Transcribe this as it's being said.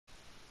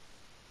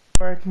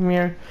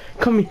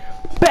coming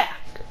back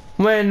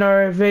with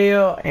another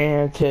video,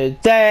 and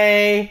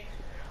today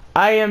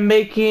I am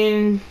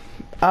making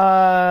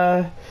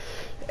a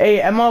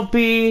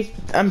MLB.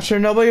 I'm sure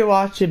nobody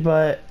watched it,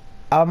 but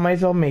I might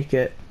as well make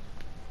it.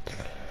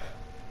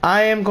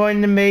 I am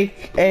going to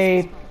make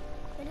a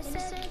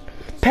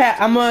pack.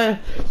 I'm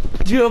gonna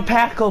do a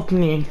pack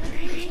opening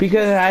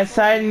because I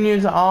decided to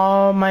use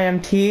all my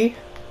MT.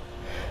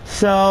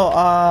 So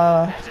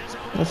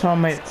that's what I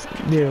might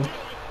do.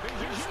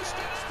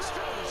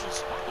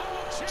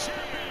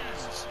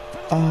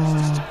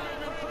 Let's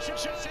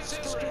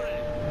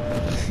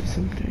see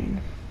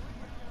something.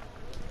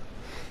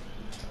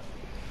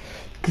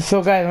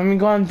 So guys, let me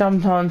go on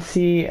Dumbtown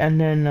C and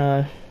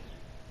then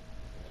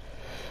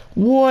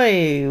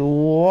wait,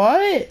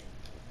 what?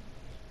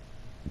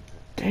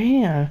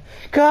 Damn.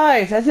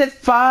 Guys, I said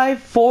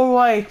 4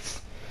 likes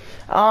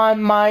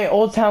on my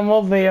Old Town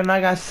Road video and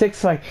I got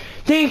 6 likes.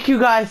 Thank you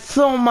guys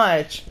so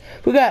much.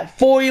 We got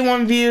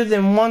 41 views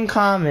and 1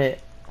 comment.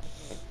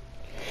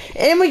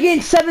 And we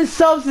gained 7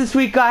 subs this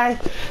week, guys.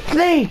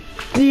 Thank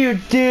you,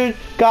 dude,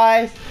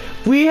 guys.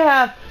 We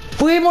have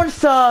 3 more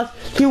subs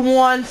to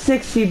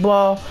 160,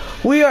 bro.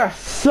 We are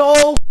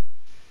so...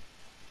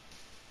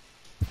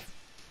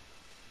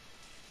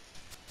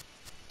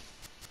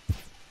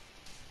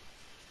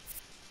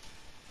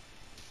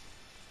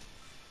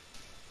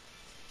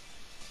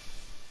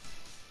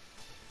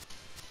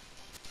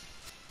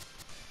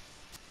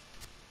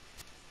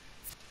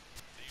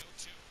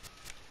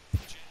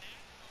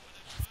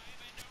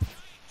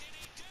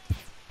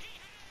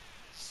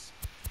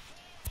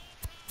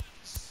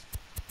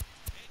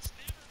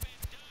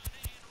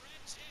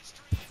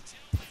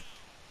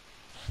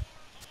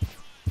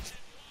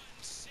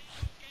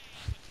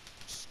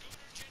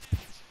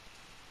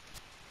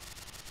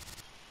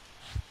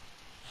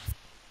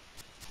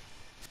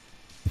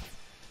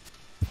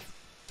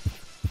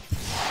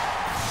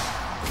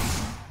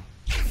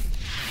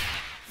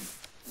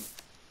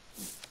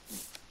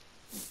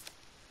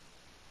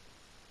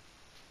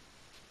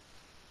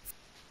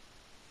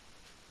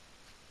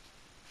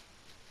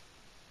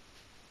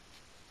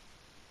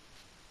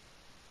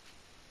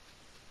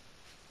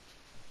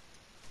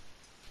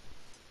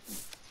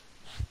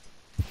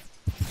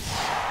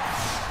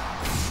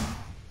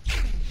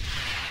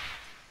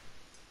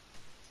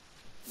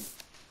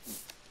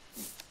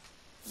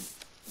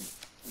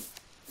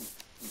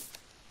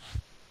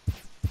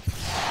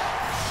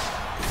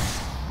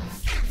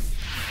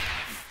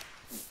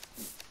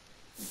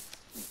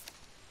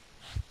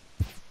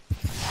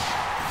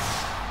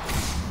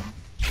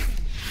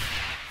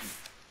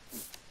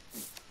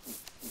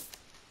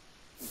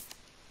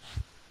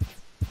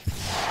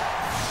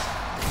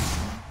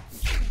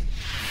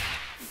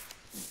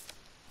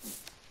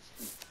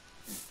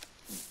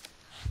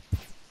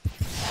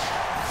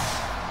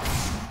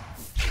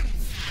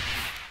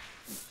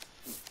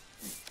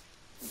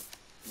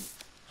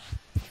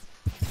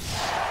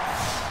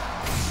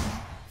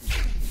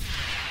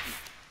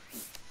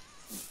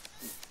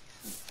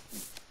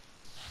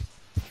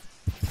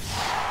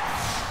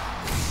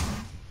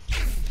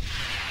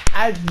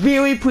 I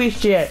really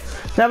appreciate it.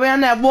 Now we're on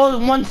that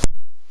world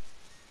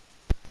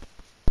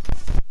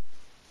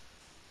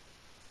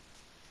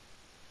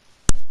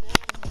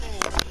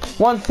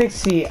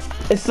 160.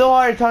 It's so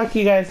hard to talk to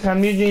you guys because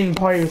I'm usually in a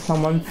party with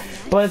someone,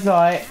 but it's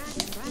alright.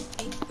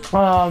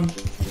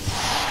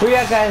 But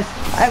yeah, guys,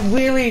 I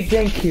really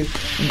thank you.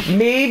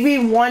 Maybe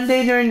one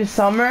day during the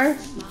summer,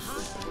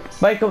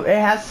 like it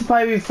has to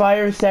probably be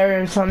Friday, Saturday,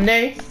 and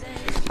Sunday.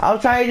 I'll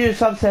try to do a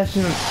sub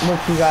session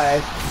with you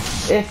guys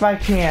if I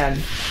can.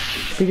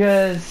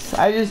 Because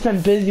I just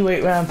been busy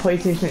waiting around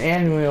PlayStation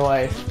and in real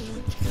life.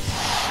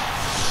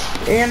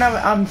 And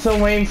I'm still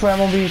waiting for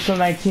MLB The Show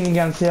 19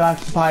 again, so I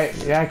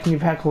can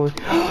pack holders.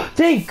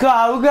 Thank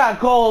God, we got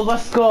gold,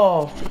 let's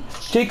go.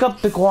 Jacob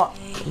the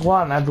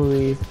Guan, I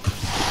believe.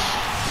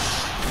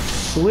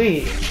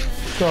 Sweet.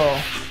 So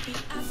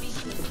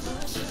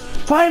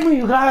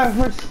finally we got our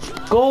first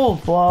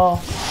gold, bro.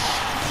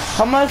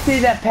 I'm gonna say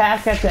that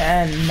pack at the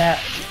end, that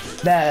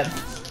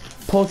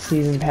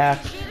postseason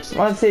pack. I'm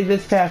gonna say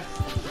this pack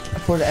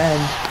for the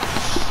end.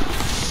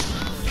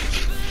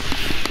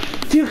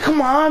 Dude,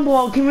 come on,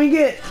 bro. Can we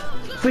get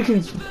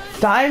freaking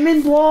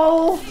diamond,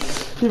 bro?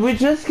 Dude, we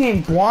just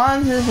getting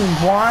bronzes and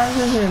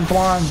bronzes and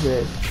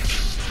bronzes.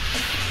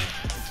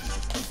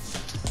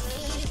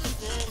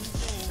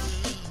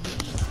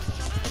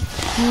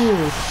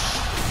 Dude.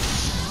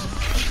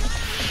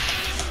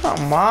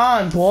 Come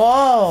on,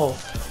 bro.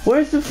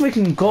 Where's the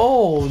freaking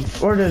gold?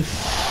 Or the...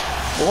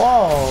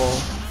 Whoa.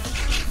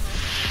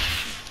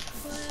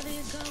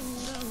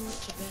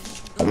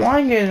 I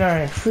want to get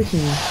another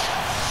freaking...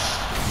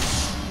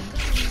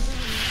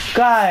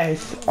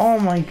 Guys, oh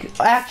my...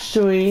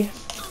 Actually...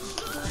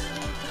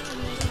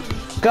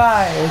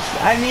 Guys,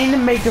 I need to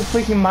make a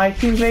freaking My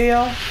Team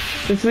video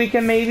this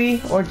weekend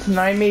maybe, or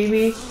tonight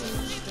maybe,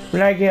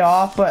 when I get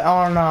off, but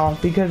I don't know,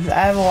 because I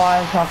have a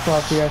lot to talk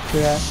about for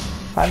yesterday.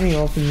 I haven't even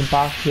opened the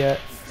box yet.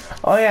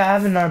 Oh yeah, I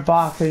have another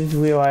box, I just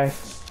realized.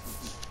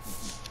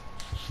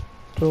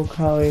 Bill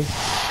Kelly.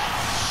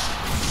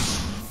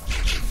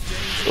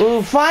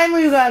 Ooh,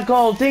 finally we got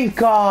gold, thank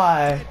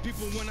God.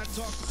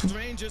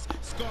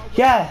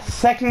 Yeah,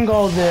 second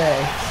goal today.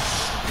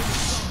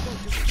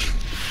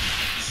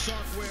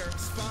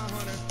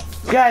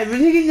 Guys, I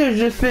think these are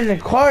just been the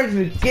cards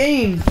with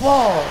game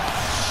ball.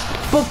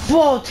 But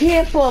ball,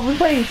 Tampa, we're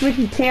playing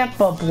freaking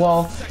Tampa,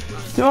 ball.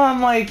 So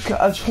I'm like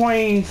a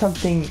 20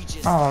 something,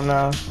 I don't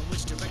know.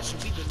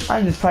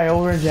 I'm just probably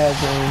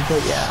over-exaggerating,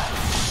 but yeah.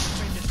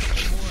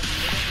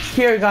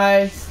 Here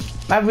guys,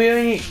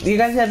 you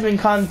guys have been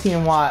commenting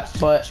a lot,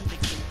 but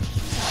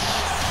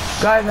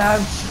guys, I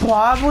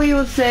probably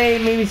would say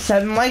maybe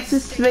 7 likes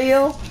this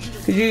video,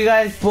 because you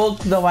guys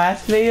booked the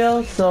last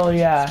video, so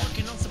yeah.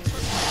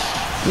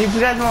 If you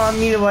guys want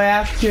me to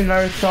react to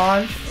another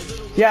song,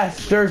 yes,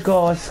 third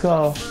goal, let's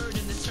go.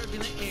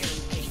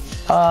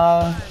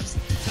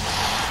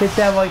 Hit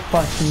that like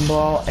button,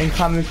 ball, and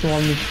comment if you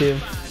want me to.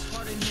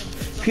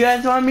 If you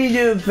guys want me to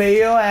do a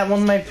video at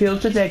one of my field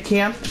trips at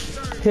camp,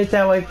 hit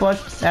that like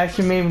button.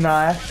 Actually, maybe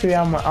not. Actually,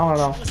 I don't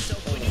know.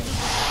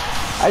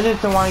 I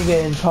just don't want to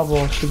get in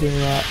trouble for doing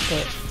that.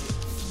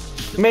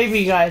 But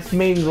maybe, guys.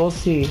 Maybe we'll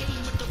see.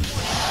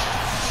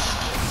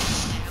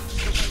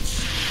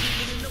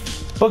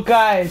 But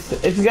guys,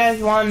 if you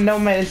guys want to know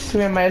my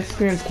Instagram is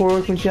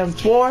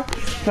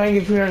CoreWorkman74. Trying to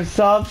get 300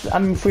 subs.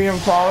 300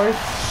 followers.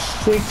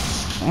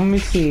 Let me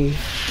see.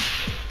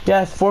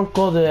 Yes, 4th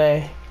goal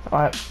today.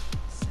 Alright.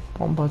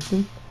 One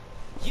button.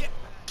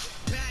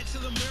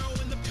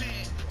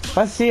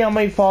 Let's see how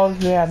many followers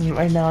we have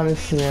right now on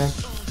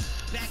Instagram.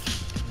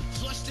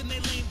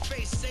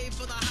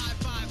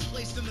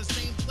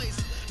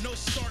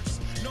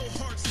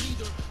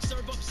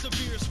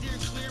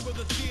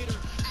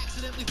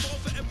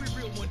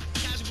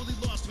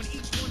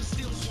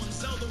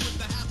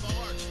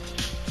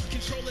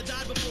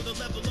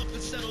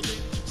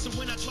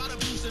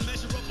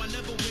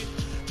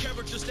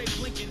 Stay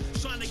blinking,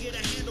 trying to get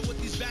a handle what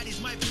these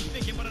baddies might be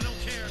thinking, but I don't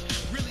care.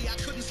 Really, I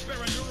couldn't spare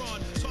a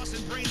neuron,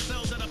 tossing brain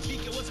cells at a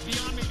peak of what's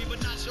beyond me,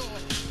 but not sure.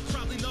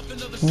 Probably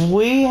nothing of the.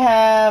 We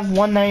have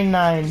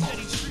 199.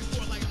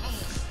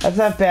 That's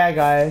not bad,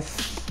 guys.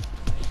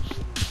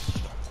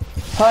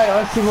 Alright,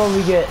 let's see what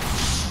we get.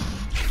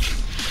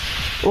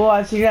 Oh,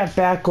 I see that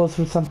back goes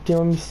for something.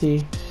 Let me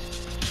see.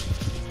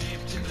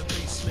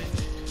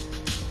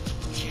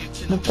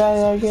 What bad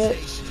did I get?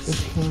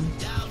 This one.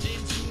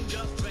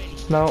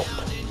 No.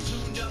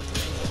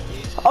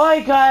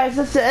 Alright guys,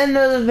 that's the end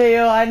of the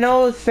video. I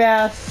know it's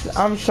fast,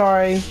 I'm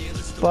sorry,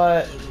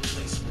 but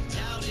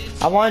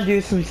I want to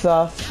do some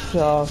stuff,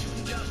 so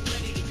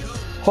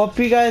hope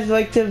you guys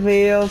liked the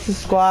video,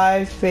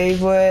 subscribe,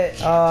 favorite.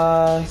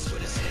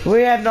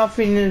 We have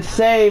nothing to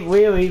say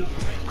really.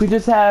 We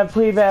just had a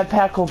pretty bad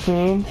pack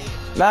opening.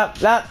 Not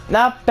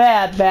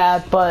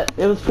bad, but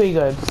it was pretty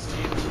good.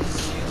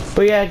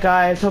 But yeah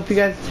guys, hope you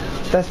guys,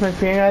 that's my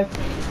opinion guys.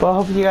 But I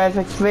hope you guys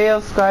like the video,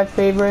 subscribe,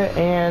 favorite,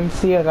 and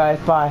see you guys.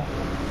 Bye.